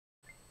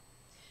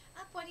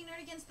howdy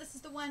nerdigans, this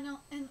is the one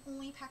and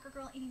only Packer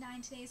Girl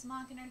 89. Today's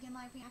Manga Nerdigan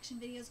live reaction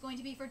video is going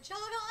to be for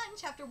Jagaaaaaan,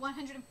 chapter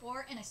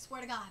 104, and I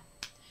swear to God,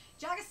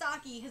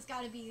 Jagaaaaaan has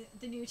got to be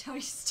the new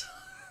Tony Stark.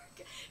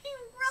 He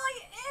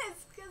really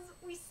is, because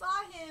we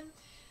saw him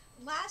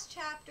last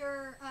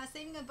chapter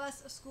saving a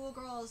bus of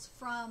schoolgirls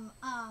from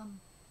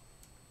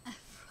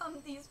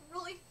these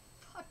really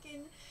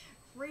fucking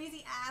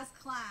crazy ass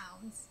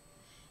clowns.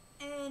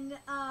 And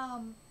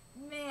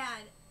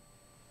man,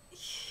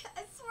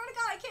 I swear to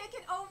God, I can't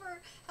get over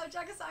how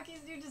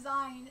Jagaaaaaan's new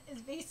design is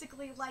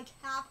basically like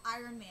half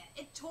Iron Man.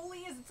 It totally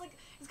is.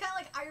 It's kind of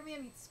like Iron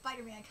Man meets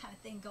Spider-Man kind of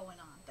thing going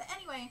on. But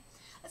anyway,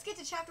 let's get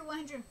to chapter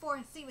 104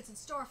 and see what's in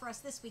store for us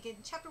this weekend.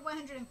 Chapter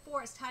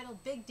 104 is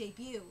titled Big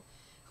Debut.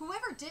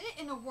 Whoever did it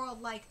in a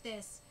world like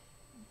this,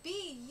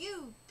 B-U-P-P-A.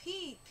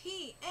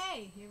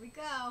 Here we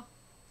go.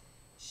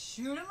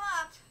 Shoot 'em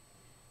up.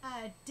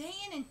 Day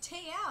in and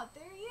day out.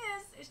 There he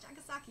is. There's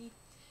Jagaaaaaan.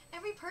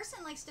 Every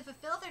person likes to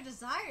fulfill their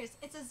desires.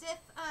 It's as if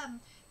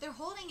they're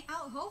holding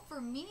out hope for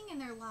meaning in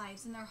their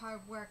lives and their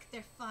hard work,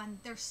 their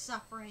fun, their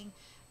suffering.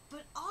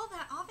 But all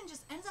that often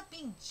just ends up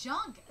being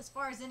junk as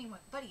far as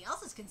anybody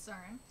else is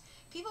concerned.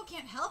 People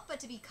can't help but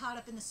to be caught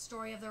up in the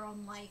story of their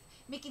own life,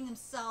 making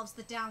themselves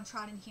the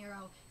downtrodden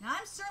hero. And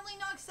I'm certainly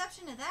no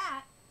exception to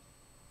that.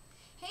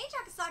 Hey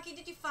Jagaaaaaan,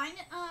 did you find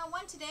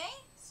one today?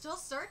 Still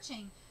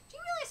searching. Do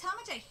you realize how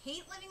much I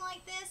hate living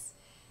like this?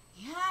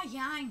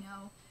 Yeah, I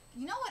know.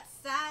 You know what's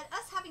sad?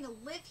 Us having to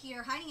live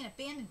here hiding in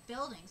abandoned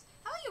buildings.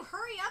 How about you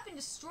hurry up and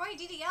destroy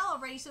DDL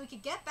already so we can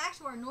get back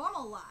to our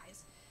normal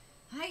lives?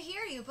 I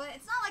hear you, but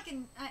it's not like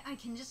I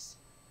can just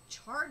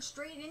charge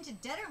straight into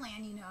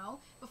Deaderland, you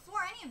know.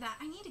 Before any of that,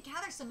 I need to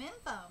gather some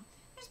info.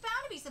 There's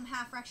bound to be some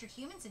half-fractured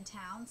humans in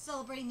town,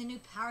 celebrating the new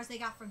powers they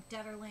got from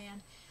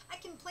Deaderland. I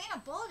can plant a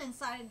bullet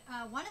inside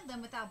one of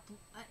them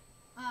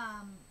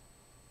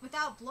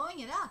without blowing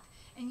it up,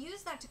 and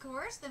use that to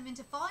coerce them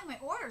into following my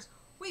orders.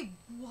 Wait,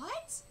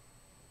 what?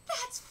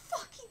 That's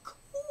fucking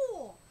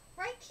cool!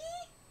 Right,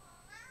 Key?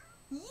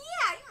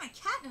 Yeah, even my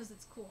cat knows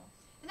it's cool.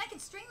 And I can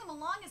string them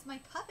along as my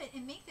puppet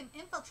and make them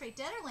infiltrate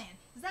Deaderland.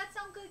 Does that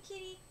sound good,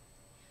 Kitty?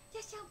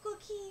 That sound good,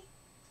 Key?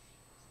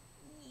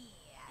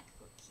 Yeah,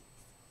 good,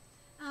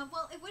 Keys.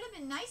 Well, it would have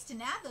been nice to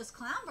nab those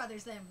clown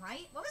brothers then,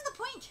 right? What was the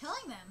point in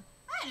killing them?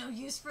 I had no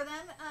use for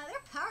them.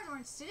 Their powers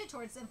weren't suited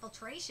towards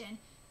infiltration.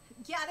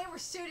 Yeah, they were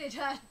suited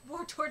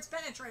more towards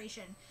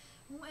penetration.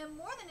 And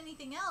more than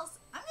anything else,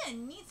 I'm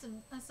gonna need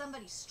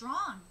somebody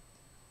strong.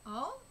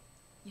 Oh?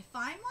 You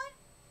find one?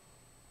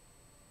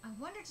 I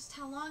wonder just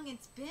how long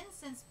it's been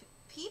since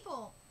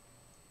people...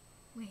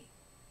 Wait.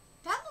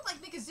 That looked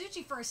like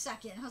Mikazuchi for a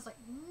second. I was like,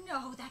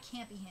 no, that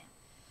can't be him.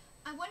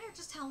 I wonder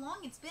just how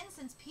long it's been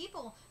since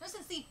people... No,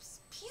 since these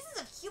pieces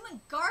of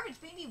human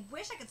garbage made me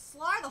wish I could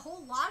slaughter the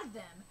whole lot of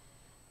them.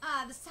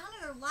 The sound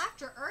of their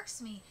laughter irks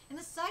me, and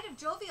the sight of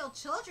jovial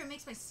children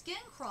makes my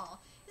skin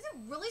crawl. Is it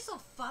really so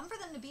fun for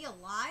them to be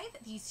alive,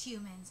 these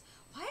humans?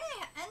 Why did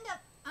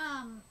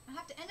I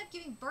have to end up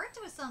giving birth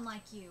to a son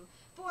like you,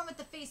 born with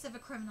the face of a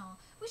criminal?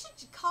 We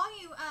should call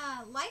you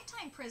a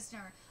lifetime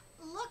prisoner.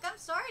 Look, I'm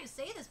sorry to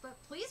say this,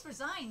 but please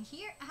resign.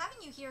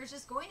 Having you here is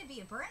just going to be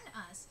a burden to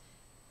us.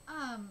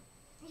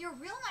 You're a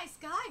real nice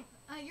guy.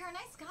 You're a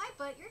nice guy,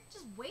 but you're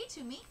just way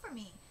too meek for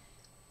me.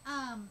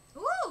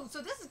 Ooh,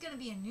 so this is going to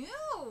be a new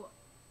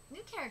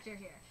character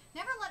here.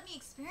 Never let me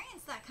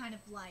experience that kind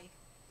of life.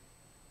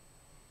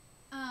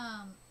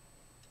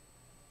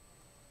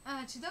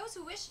 To those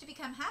who wish to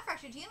become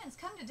half-fractured humans,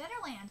 come to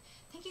Deaderland.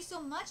 Thank you so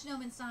much,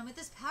 Noman-san. With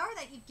this power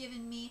that you've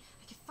given me,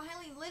 I can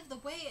finally live the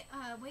way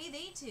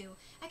they do.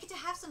 I get to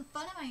have some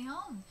fun of my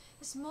own.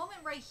 This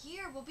moment right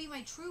here will be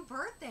my true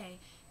birthday.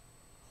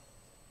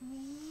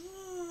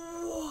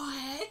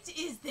 What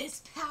is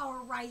this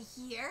power right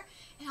here?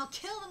 And I'll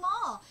kill them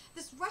all.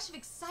 This rush of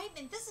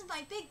excitement. This is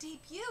my big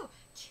debut.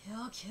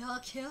 Kill, kill,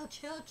 kill,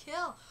 kill,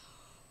 kill.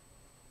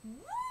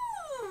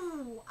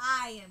 Woo!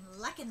 I am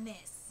liking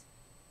this.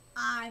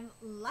 I'm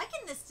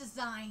liking this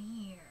design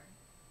here.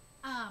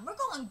 We're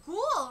going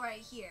ghoul right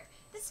here.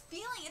 This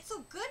feeling, it's so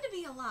good to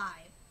be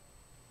alive.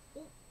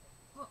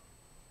 Oh,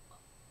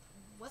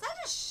 was that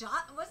a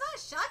shot? Was that a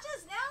shot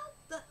just now?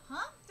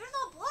 There's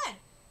no blood.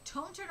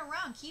 Don't turn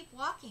around. Keep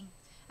walking.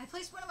 I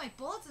placed one of my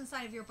bullets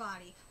inside of your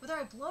body. Whether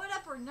I blow it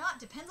up or not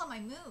depends on my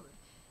mood.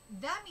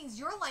 That means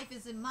your life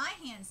is in my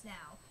hands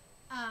now.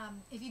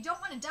 If you don't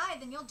want to die,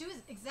 then you'll do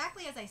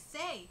exactly as I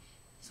say.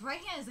 His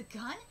right hand is a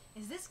gun?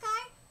 Is this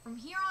guy? From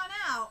here on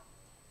out,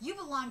 you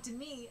belong to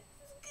me.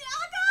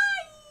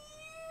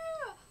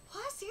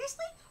 What?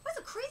 Seriously? Why's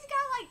a crazy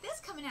guy like this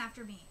coming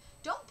after me?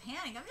 Don't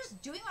panic. I'm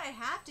just doing what I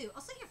have to.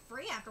 I'll set you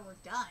free after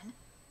we're done.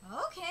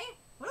 Okay.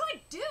 What do I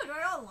do? Do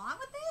I go along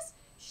with this?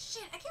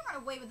 Shit, I can't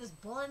run away with this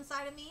bullet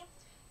inside of me.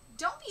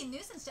 Don't be a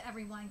nuisance to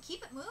everyone.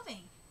 Keep it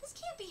moving. This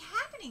can't be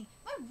happening.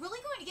 Am I really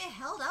going to get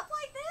held up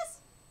like this?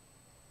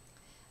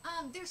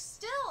 There's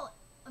still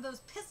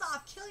those piss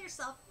off, kill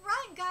yourself.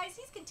 Run, guys.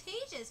 He's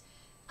contagious.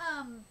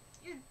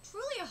 You're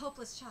truly a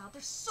hopeless child.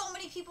 There's so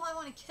many people I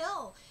want to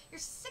kill. You're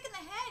sick in the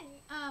head.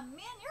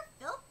 Man, you're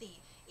filthy.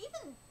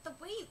 Even the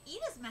way you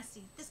eat is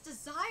messy. This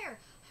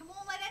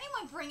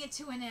bring it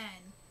to an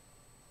end.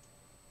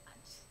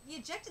 He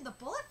ejected the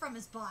bullet from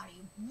his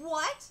body.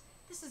 What?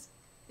 It's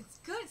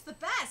good. It's the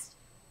best.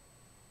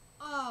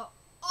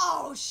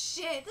 Oh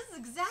shit. This is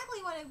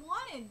exactly what I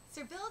wanted.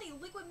 Servility,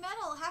 liquid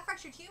metal,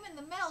 half-fractured human,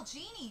 the metal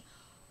genie.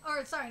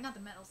 Or, sorry, not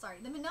the metal, sorry.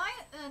 The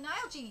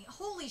Nile genie.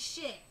 Holy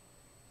shit.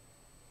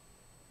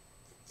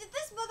 Did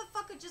this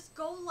motherfucker just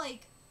go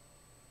like...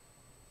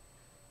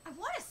 I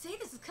want to say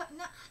this is...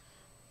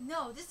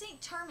 No, this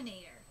ain't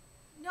Terminator.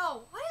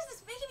 No, what is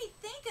this making me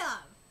think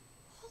of?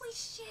 Holy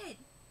shit.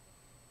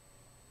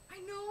 I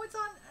know it's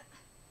on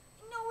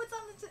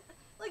the...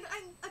 Like, I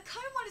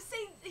kind of want to say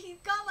he's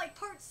gone like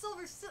part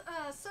Silver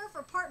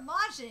Surfer, part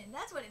Majin.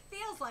 That's what it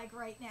feels like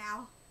right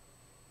now.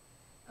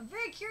 I'm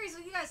very curious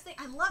what you guys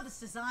think. I love this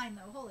design,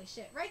 though. Holy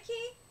shit. Right,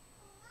 Key?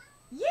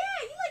 Yeah,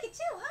 you like it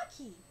too, huh,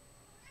 Key?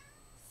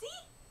 See?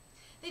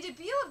 The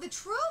debut of the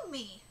true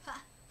me.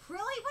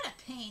 Really? What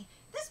a pain.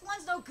 This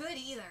one's no good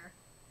either.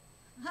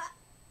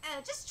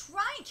 Just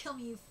try and kill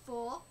me, you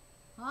fool.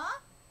 Huh?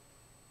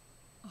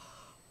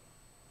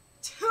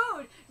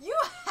 Dude, you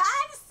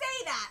had to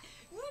say that.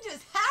 You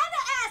just had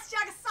to ask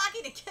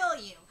Jagaaaaaan to kill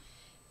you.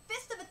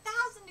 Fist of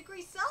 1,000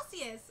 degrees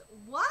Celsius.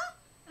 What?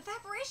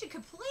 Evaporation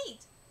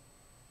complete.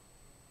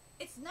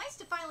 It's nice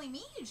to finally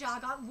meet you,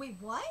 Jagaaaaaan. Wait,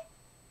 what?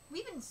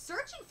 We've been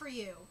searching for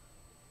you.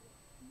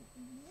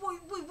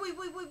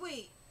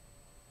 Wait.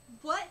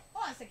 What?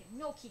 Hold on a second.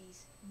 No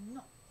keys.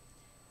 No.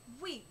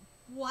 Wait,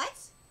 what?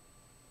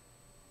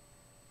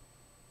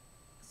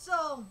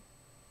 So,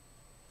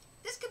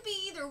 this could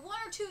be either one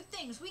or two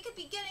things. We could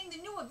be getting the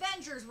new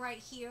Avengers right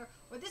here,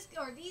 or these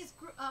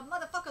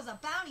motherfuckers are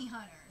bounty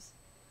hunters.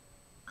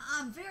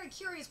 I'm very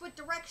curious what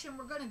direction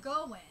we're gonna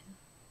go in.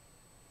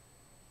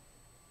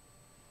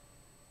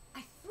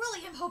 I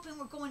really am hoping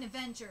we're going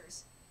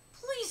Avengers.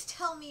 Please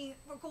tell me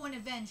we're going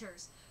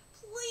Avengers.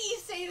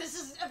 Please say this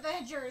is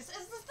Avengers.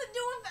 Is this the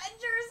new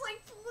Avengers?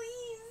 Like,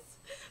 please.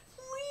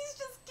 Please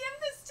just give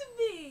this to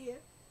me.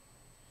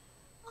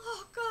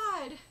 Oh,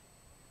 God.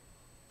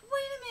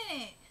 Wait a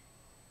minute.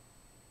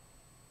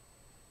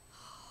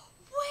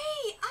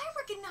 Wait, I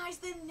recognize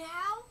them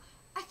now.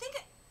 I think,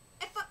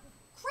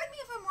 correct me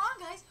if I'm wrong,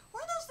 guys.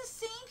 Weren't those the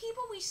same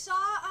people we saw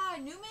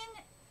Newman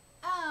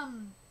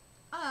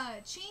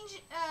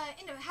change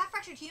into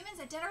half-fractured humans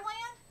at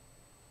Deaderland?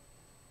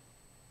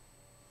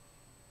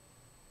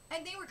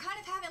 And they were kind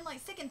of having, like,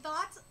 second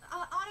thoughts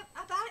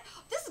about it.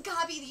 This has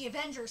got to be the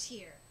Avengers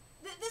here.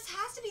 This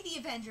has to be the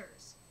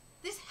Avengers.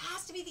 This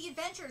has to be the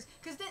Avengers.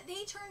 Because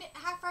they turned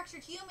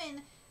half-fractured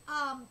human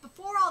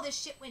before all this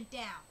shit went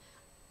down.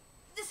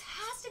 This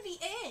has to be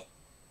it.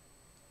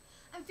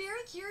 I'm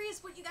very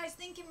curious what you guys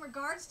think in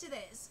regards to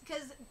this.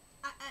 Because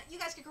you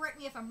guys can correct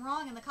me if I'm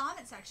wrong in the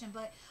comment section.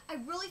 But I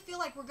really feel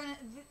like we're going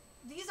to...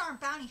 These aren't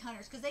bounty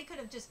hunters, because they could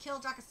have just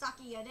killed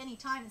Jagaaaaaan at any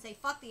time and say,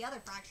 fuck the other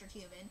fractured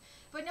human.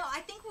 But no,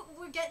 I think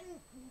we're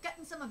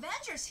getting some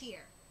Avengers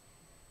here.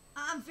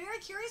 I'm very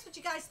curious what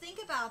you guys think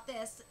about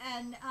this,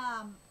 and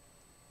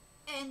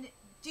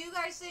do you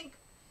guys think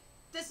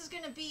this is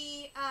going to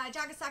be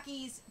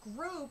Jagaaaan's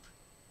group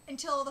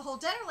until the whole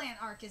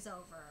Deaderland arc is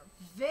over?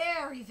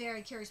 Very,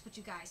 very curious what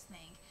you guys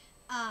think.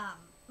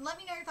 Let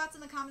me know your thoughts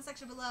in the comment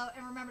section below,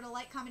 and remember to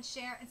like, comment,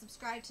 share, and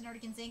subscribe to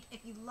Nerdigans Inc.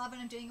 If you love what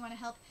I'm doing, you want to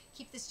help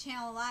keep this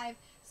channel alive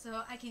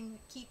so I can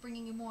keep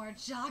bringing you more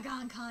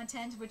Jagaaaaaan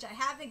content, which I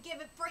have been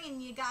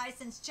bringing you guys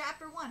since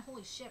chapter 1.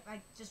 Holy shit,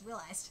 I just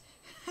realized.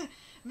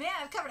 Man,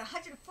 I've covered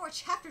 104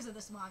 chapters of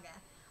this manga.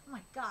 Oh my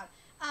god.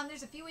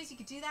 There's a few ways you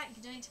could do that. You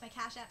can donate to my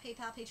Cash App,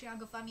 PayPal, Patreon,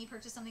 GoFundMe,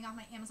 purchase something off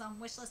my Amazon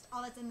wishlist.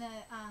 All that's in the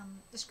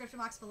description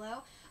box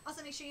below.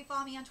 Also, make sure you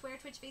follow me on Twitter,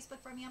 Twitch, Facebook,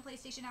 follow me on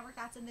PlayStation Network.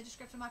 That's in the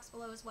description box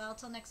below as well.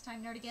 Till next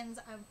time, Nerdigans,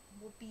 I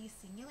will be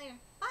seeing you later.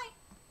 Bye!